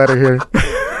kick us out of here.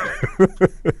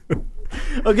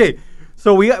 Okay,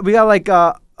 so we got like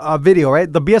a video,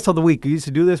 right? The BS of the week. We used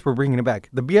to do this. We're bringing it back.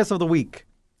 The BS of the week.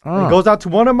 Oh. It goes out to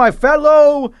one of my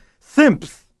fellow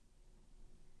simps,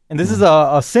 and this is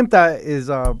a simp that is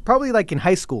probably like in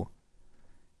high school,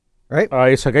 right?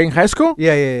 It's a guy in high school?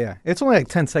 Yeah. It's only like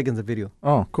 10 seconds of video.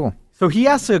 Oh, cool. So he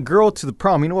asked a girl to the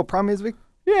prom. You know what prom is, Vic?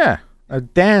 Yeah, a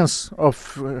dance of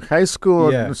high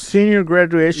school Yeah. senior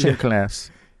graduation class.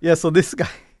 Yeah. So this guy,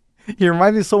 he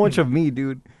reminds me so much of me,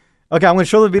 dude. Okay, I'm gonna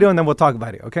show the video and then we'll talk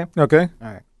about it. Okay. Okay. All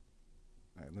right.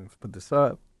 Let's put this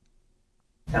up.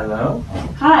 Hello?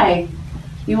 Hi.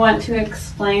 You want to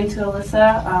explain to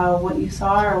Alyssa what you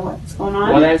saw or what's going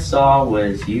on? What I saw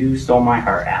was you stole my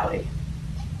heart, Allie.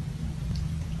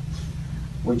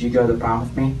 Would you go to the prom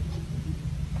with me?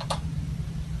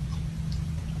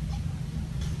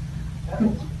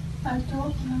 I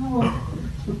don't know.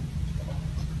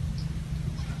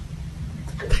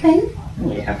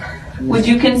 Yeah. Would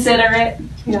you consider it?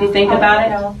 If you think about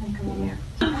it?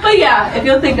 But yeah, if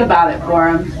you'll think about it for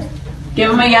him,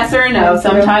 give him a yes or a no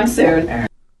sometime soon.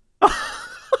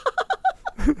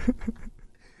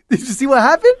 Did you see what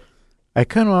happened? I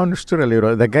kind of understood a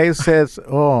little. The guy says,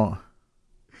 oh,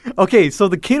 Okay, so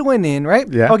the kid went in,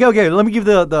 right? Yeah. Okay. Let me give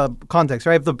the context,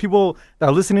 right? If the people that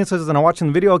are listening to this and are watching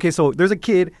the video, okay, so there's a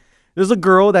kid, there's a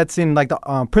girl that's in like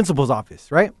the principal's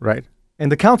office, right? right. In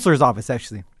the counselor's office,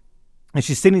 actually. And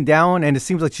she's sitting down, and it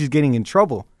seems like she's getting in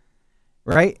trouble,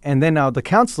 right? And then the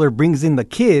counselor brings in the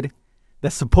kid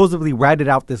that supposedly ratted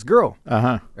out this girl,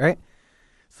 Uh-huh. right?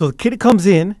 So the kid comes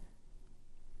in,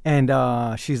 and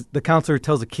the counselor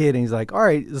tells the kid, and he's like, all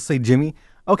right, let's say Jimmy.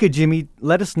 Okay, Jimmy,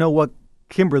 let us know what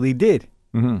Kimberly did.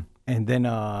 Mm-hmm. And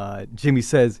then Jimmy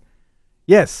says,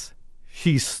 yes,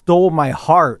 she stole my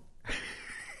heart.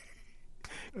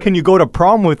 Can you go to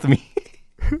prom with me?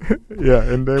 Yeah,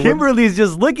 and then Kimberly's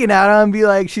just looking at him and be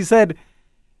like, she said,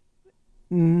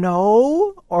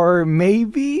 no, or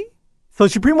maybe. So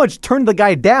she pretty much turned the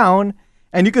guy down,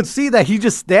 and you could see that he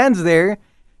just stands there,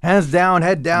 hands down,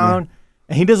 head down,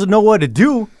 and he doesn't know what to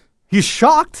do. He's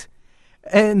shocked.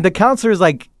 And the counselor is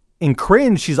like in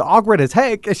cringe. She's awkward as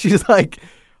heck. And she's like,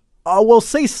 well,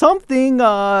 say something.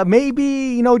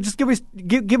 Maybe, just give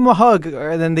him a hug.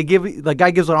 And then the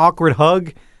guy gives an awkward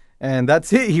hug. And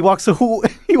that's it. He walks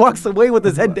away with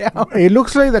his head down. it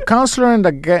looks like the counselor and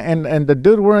the guy and the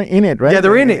dude were in it, right? Yeah,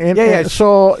 they're in it. Yeah.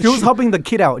 So she was helping the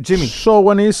kid out, Jimmy. So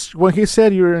when he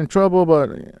said you're in trouble, but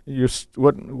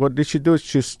what did she do?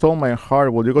 She stole my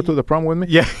heart. Will you go to the prom with me?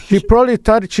 Yeah. He probably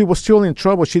thought she was still in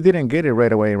trouble. She didn't get it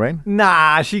right away, right?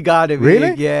 Nah, she got it. Really?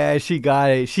 Vic. Yeah, she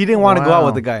got it. She didn't want to go out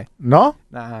with the guy. No?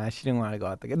 Nah, she didn't want to go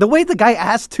out with the guy. The way the guy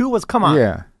asked too was, come on.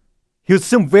 Yeah. He was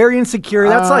very insecure.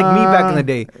 That's like me back in the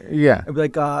day. Yeah. I'd be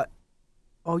like,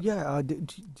 oh yeah, do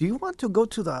you want to go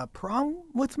to the prom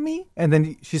with me? And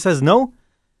then she says, no,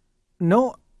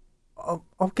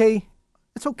 okay,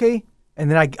 it's okay. And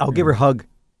then I'll give her a hug.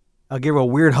 I'll give her a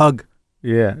weird hug.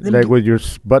 Yeah. Then Like g- with your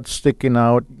butt sticking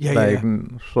out. Yeah, like,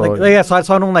 yeah. So,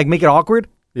 So I don't like make it awkward.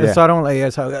 And Yeah. so I don't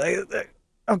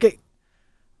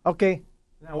okay.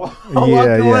 Now walk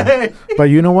Yeah. away. But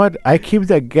you know what? I give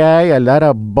the guy a lot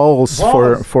of balls.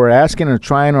 for asking or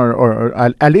trying or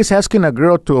at least asking a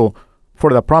girl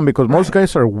for the prom, because most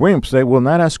guys are wimps. They will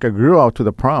not ask a girl out to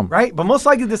the prom. Right? But most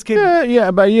likely this kid,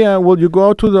 Will you go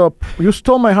out to you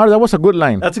stole my heart? That was a good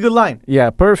line. that's a good line.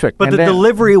 Yeah, perfect. But And the then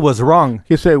delivery was wrong.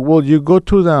 he said, will you go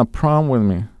to the prom with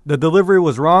me? The delivery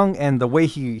was wrong, and the way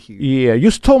he Yeah, you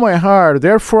stole my heart.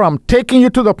 Therefore, I'm taking you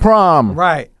to the prom.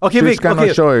 right. Okay, She's Vic. got no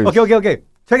Okay. choice. Okay.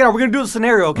 Check it out. We're gonna do the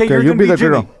scenario. Okay, Okay, you're you gonna be the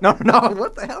Jimmy. girl. No.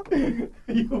 What the hell?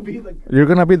 You'll be the. You're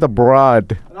going to be the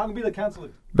broad I'm gonna be the counselor.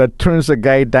 that turns the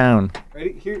guy down.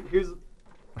 Ready? Here's.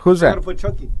 Who's I that? gotta put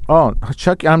Chucky. Oh,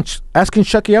 Chucky. I'm asking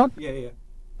Chucky out? Yeah.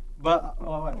 But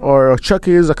Or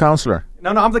Chucky is a counselor? no,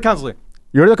 I'm the counselor.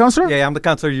 You're the counselor? Yeah, I'm the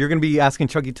counselor. You're gonna be asking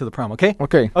Chucky to the prom. Okay.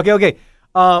 Okay.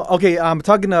 Okay. I'm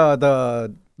talking to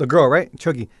the girl, right?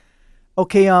 Chucky.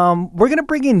 Okay. We're gonna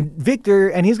bring in Victor,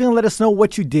 and he's gonna let us know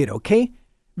what you did. Okay.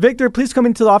 Victor, please come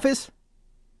into the office.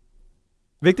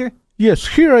 Victor. Yes,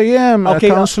 here I am, Okay,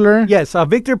 counselor. Yes,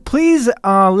 Victor, please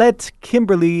let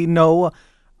Kimberly know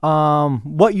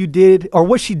what you did or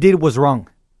what she did was wrong.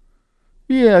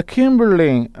 Yeah,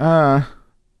 Kimberly,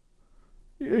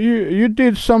 you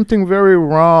did something very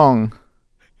wrong.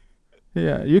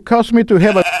 Yeah, you caused me to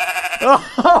have a...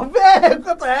 Oh man,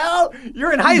 what the hell?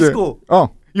 You're in high school.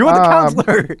 Oh. You were the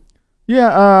counselor.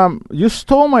 Yeah, you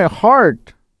stole my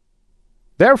heart.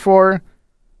 Therefore,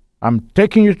 I'm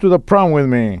taking you to the prom with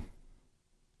me.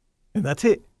 And that's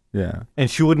it. Yeah. And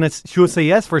she would say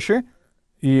yes for sure.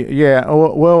 Yeah.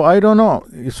 Well, I don't know.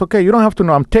 It's okay. You don't have to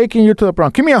know. I'm taking you to the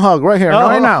prom. Give me a hug right here,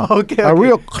 right now. Okay. A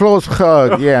real close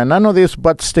hug. Yeah. None of this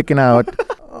butt sticking out.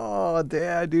 Oh,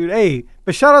 damn, dude. Hey,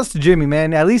 but shout outs to Jimmy,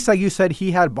 man. At least, like you said,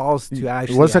 he had balls to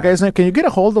actually. What's the guy's name? Can you get a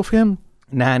hold of him?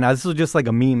 Nah. This was just like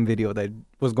a meme video that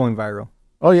was going viral.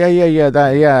 Oh, yeah.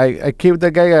 I give the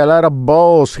guy a lot of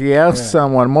balls. He asked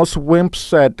someone. Most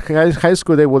wimps at high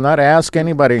school, they will not ask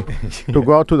anybody to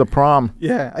go out to the prom.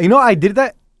 Yeah. You know, I did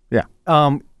that. Yeah.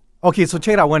 Okay, so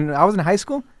check it out. When I was in high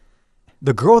school,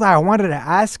 the girl that I wanted to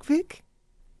ask, Vic,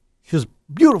 she was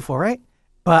beautiful, right?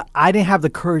 But I didn't have the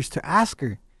courage to ask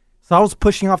her. So I was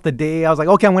pushing off the day. I was like,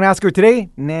 okay, I'm going to ask her today.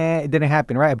 Nah, it didn't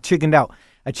happen, right? I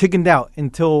chickened out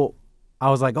until I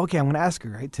was like, okay, I'm going to ask her,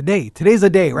 right? Today's the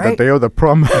day, right? The day of the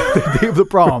prom. The day of the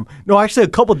prom. No, actually a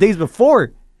couple days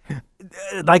before.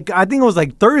 Like, I think it was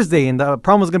like Thursday and the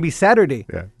prom was going to be Saturday.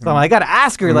 Yeah. So I'm like, I got to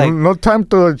ask her, like. No time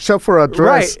to shop for a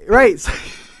dress. Right.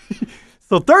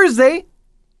 So Thursday,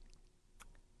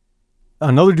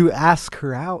 another dude asked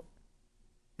her out,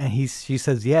 and she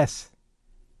says yes.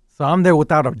 So I'm there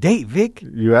without a date, Vic.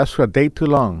 You asked for a date too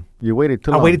long. You waited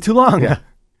too long. I waited too long. Yeah.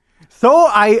 So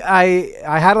I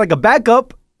had like a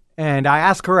backup, and I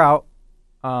asked her out,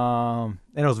 and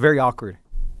it was very awkward.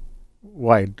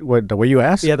 Why? What, the way you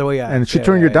asked? Yeah, the way I asked. And she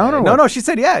turned you down or what? No, she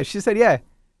said yeah. She said yeah.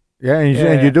 Yeah,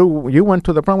 and you went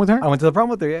to the prom with her? I went to the prom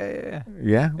with her,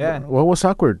 yeah. Yeah? What was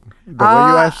awkward? The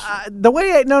way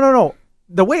you asked? No.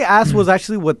 The way I asked was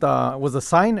actually was a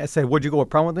sign. I said, "Would you go to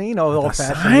prom with me?" You know, old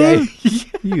fashioned.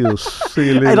 You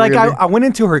silly. And like really? I went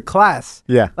into her class.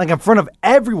 Yeah. Like in front of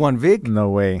everyone, Vic. No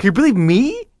way. Can you believe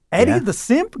me, Eddie the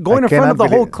simp, going I in front of the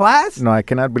cannot whole believe- class? No, I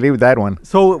cannot believe that one.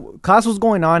 So class was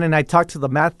going on, and I talked to the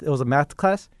math. It was a math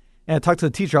class, and I talked to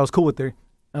the teacher. I was cool with her.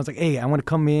 I was like, "Hey, I want to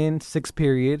come in 6th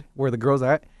period where the girls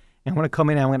are at, and I want to come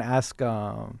in. And I'm going to ask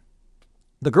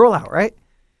the girl out, right?"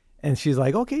 And she's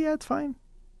like, "Okay, yeah, it's fine.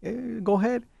 Yeah, go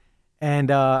ahead."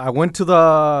 And I went to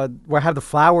where I had the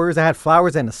flowers. I had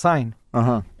flowers and a sign.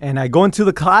 Uh-huh. And I go into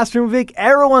the classroom, Vic.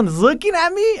 Everyone's looking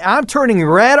at me. I'm turning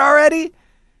red already.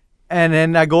 And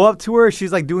then I go up to her.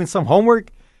 She's like doing some homework.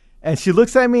 And she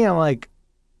looks at me. I'm like,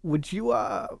 would you,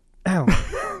 I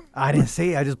didn't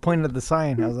say it. I just pointed at the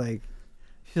sign. I was like,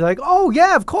 she's like, oh,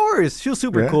 yeah, of course. She was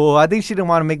super cool. I think she didn't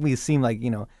want to make me seem like,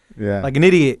 like an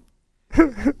idiot.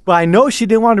 But I know she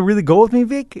didn't want to really go with me,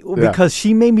 Vic, because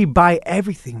she made me buy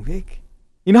everything, Vic.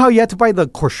 You know how you had to buy the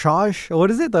corsage?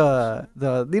 What is it? The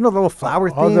little flower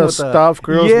thing? All the with stuff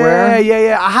girls wear?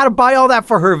 Yeah. I had to buy all that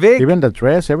for her, Vic. Even the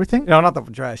dress, everything? No, not the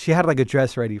dress. She had like a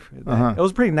dress ready for that. It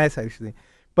was pretty nice, actually.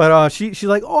 But she's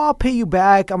like, oh, I'll pay you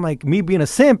back. I'm like, me being a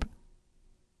simp.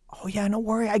 Oh, yeah, don't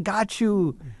worry. I got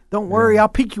you. Don't worry. I'll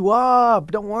pick you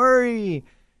up. Don't worry.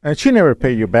 And she never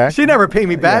paid you back. She never paid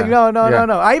me back. Yeah.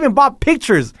 No. I even bought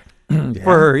pictures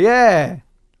for her. Yeah.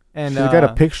 And she got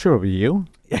a picture of you?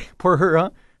 Yeah, for her, huh?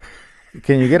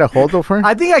 Can you get a hold of her?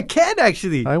 I think I can,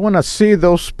 actually. I want to see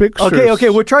those pictures. Okay.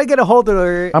 We'll try to get a hold of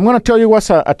her. I'm going to tell you what's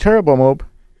a terrible move.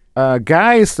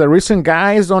 The reason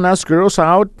guys don't ask girls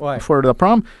out for the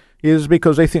prom is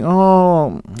because they think,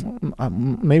 oh,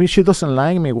 maybe she doesn't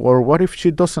like me, or what if she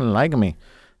doesn't like me?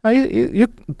 You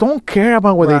don't care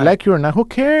about whether they like you or not. Who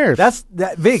cares? That's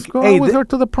that, Vic. Just go with her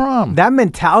to the prom. That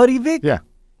mentality, Vic. Yeah.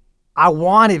 I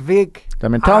want it, Vic. The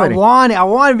mentality. I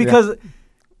want it because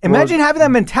imagine having that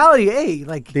mentality. Hey,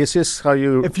 like this is how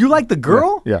you. If you like the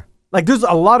girl, yeah. Like there's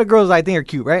a lot of girls I think are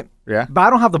cute, right? Yeah. But I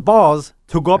don't have the balls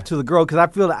to go up to the girl because I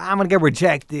feel that I'm gonna get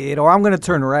rejected, or I'm gonna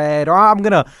turn red, or I'm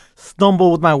gonna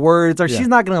stumble with my words, or she's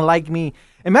not gonna like me.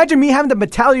 Imagine me having the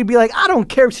mentality to be like, I don't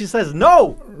care if she says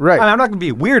no. Right. I mean, I'm not going to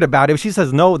be weird about it. If she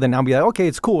says no, then I'll be like, okay,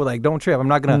 it's cool. Like, don't trip. I'm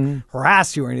not going to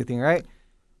harass you or anything, right?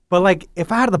 But, like,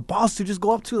 if I had the balls to just go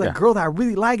up to a girl that I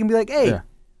really like and be like, hey,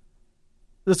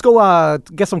 let's go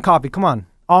get some coffee. Come on.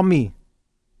 All me.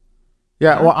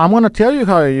 Yeah, well, I'm going to tell you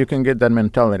how you can get that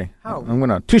mentality. How? I'm going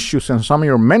to teach you since I'm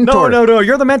your mentor. No.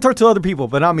 You're the mentor to other people,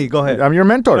 but not me. Go ahead. I'm your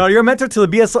mentor. No, you're a mentor to the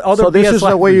BS. Other so this BS is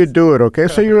the way you do it, okay?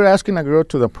 So you're asking a girl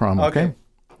to the prom, okay?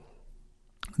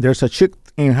 There's a chick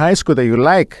in high school that you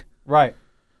like. Right.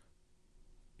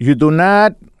 You do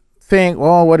not think,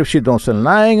 oh, what if she doesn't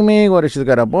like me? What if she's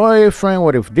got a boyfriend?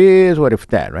 What if this? What if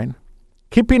that, right?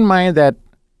 Keep in mind that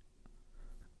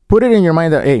put it in your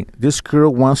mind that, hey, this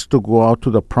girl wants to go out to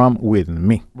the prom with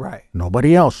me. Right.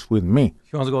 Nobody else, with me.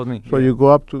 She wants to go with me. So you go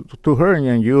up to her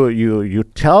and you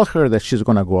tell her that she's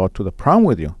going to go out to the prom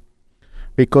with you.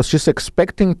 Because she's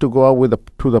expecting to go out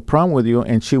to the prom with you,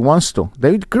 and she wants to.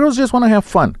 Girls just want to have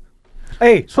fun.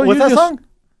 Hey, So what's you that just- song?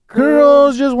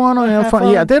 Girls just want to have fun.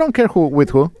 Yeah, they don't care with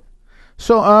who.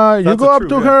 So you That's go the up truth,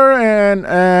 to yeah. her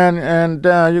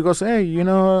and you go say, hey,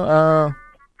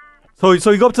 So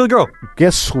you go up to the girl.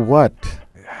 guess what?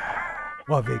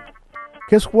 What, Vic?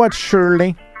 Guess what,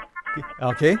 Shirley?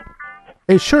 Okay.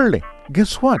 Hey, Shirley,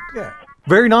 guess what? Yeah.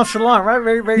 Very nonchalant, right?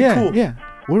 Very, very Yeah, cool. yeah.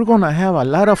 We're going to have a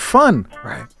lot of fun.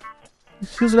 Right.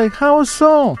 She's like, how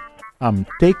so? I'm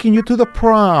taking you to the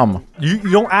prom. You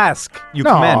don't ask. You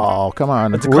No, command. come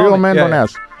on. It's a Real comment, men yeah, don't yeah.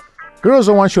 ask. Girls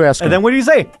don't want you asking. And then what do you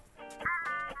say?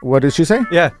 What did she say?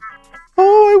 Yeah.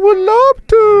 Oh, I would love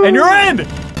to. And you're in.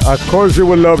 Of course you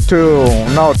would love to.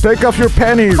 Now take off your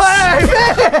panties. Hey,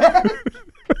 man!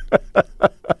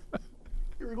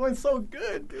 You were going so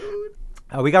good, dude.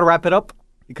 We got to wrap it up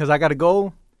because I got to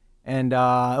go. And it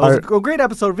was a great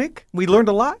episode, Vic. We learned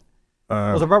a lot. It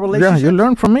was about Yeah, relationships. you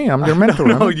learn from me. I'm your mentor.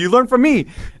 No, man. you learned from me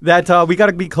that we got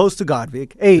to be close to God,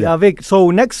 Vic. Hey, Vic,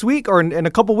 so next week or in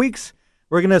a couple weeks,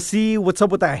 we're going to see what's up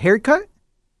with that haircut.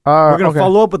 We're going to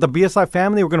follow up with the BSI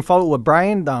family. We're going to follow up with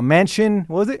Brian, the mansion.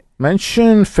 What was it?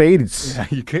 Mansion Fades. Yeah,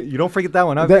 you don't forget that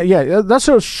one, huh? Vic? That's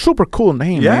a super cool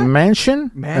name. Yeah? Man.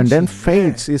 Mansion and then Mansion,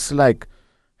 Fades. It's like,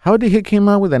 how did he came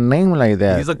up with a name like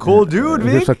that? He's a cool dude,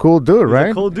 Vic. He's a cool dude, right?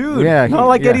 He's a cool dude. Yeah. Not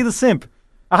like Eddie the Simp.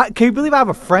 Can you believe I have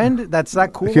a friend that's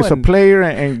that cool? He's a and- player,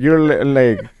 and you're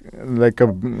like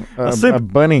a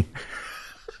simp. bunny.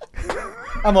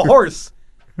 I'm a horse.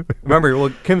 Remember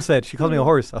what Kim said? She called me a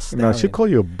horse. A No, stallion. she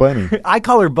called you a bunny. I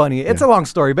call her Bunny. It's a long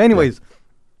story. But anyways,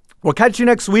 we'll catch you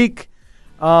next week.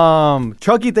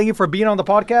 Chucky, thank you for being on the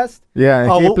podcast. Yeah,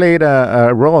 Oh, he well- played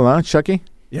a role, huh, Chucky?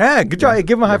 Yeah, good job. Hey,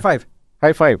 give him a high five.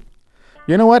 High five.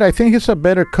 You know what? I think he's a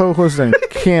better co-host than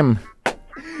Kim.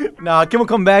 Nah, Kim will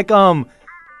come back.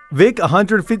 Vic,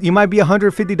 150. You might be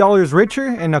 $150 richer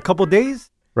in a couple days.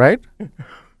 Right?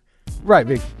 Right,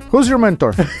 Vic. Who's your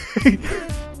mentor?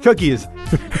 Chucky is.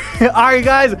 All right,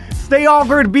 guys, stay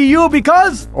awkward. Be you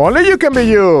because. Only you can be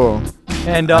you.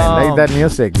 And I like that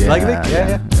music. Yeah, like it?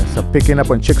 Yeah. It's a picking up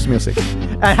on chicks music.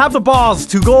 And have the balls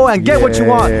to go and get what you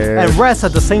want Yeah. and rest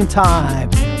at the same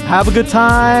time. Have a good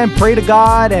time. Pray to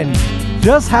God and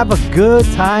just have a good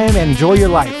time and enjoy your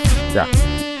life. Yeah.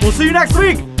 We'll see you next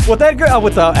week with Edgar.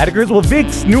 With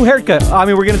Vic's new haircut. I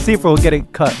mean, we're gonna see if we'll get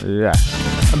it cut. Yeah.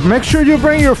 Make sure you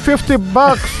bring your $50,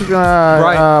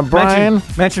 Brian.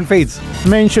 Mansion fades.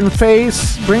 Mention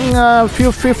face. Bring a few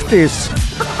 50s.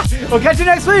 We'll catch you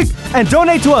next week and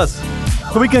donate to us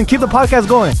so we can keep the podcast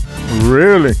going.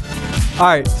 Really? All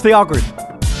right, stay awkward.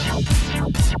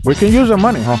 We can use the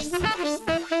money, huh?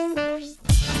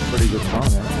 Pretty good song,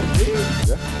 man.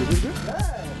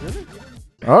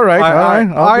 All right, all right.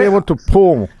 I'll be able to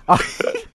pull.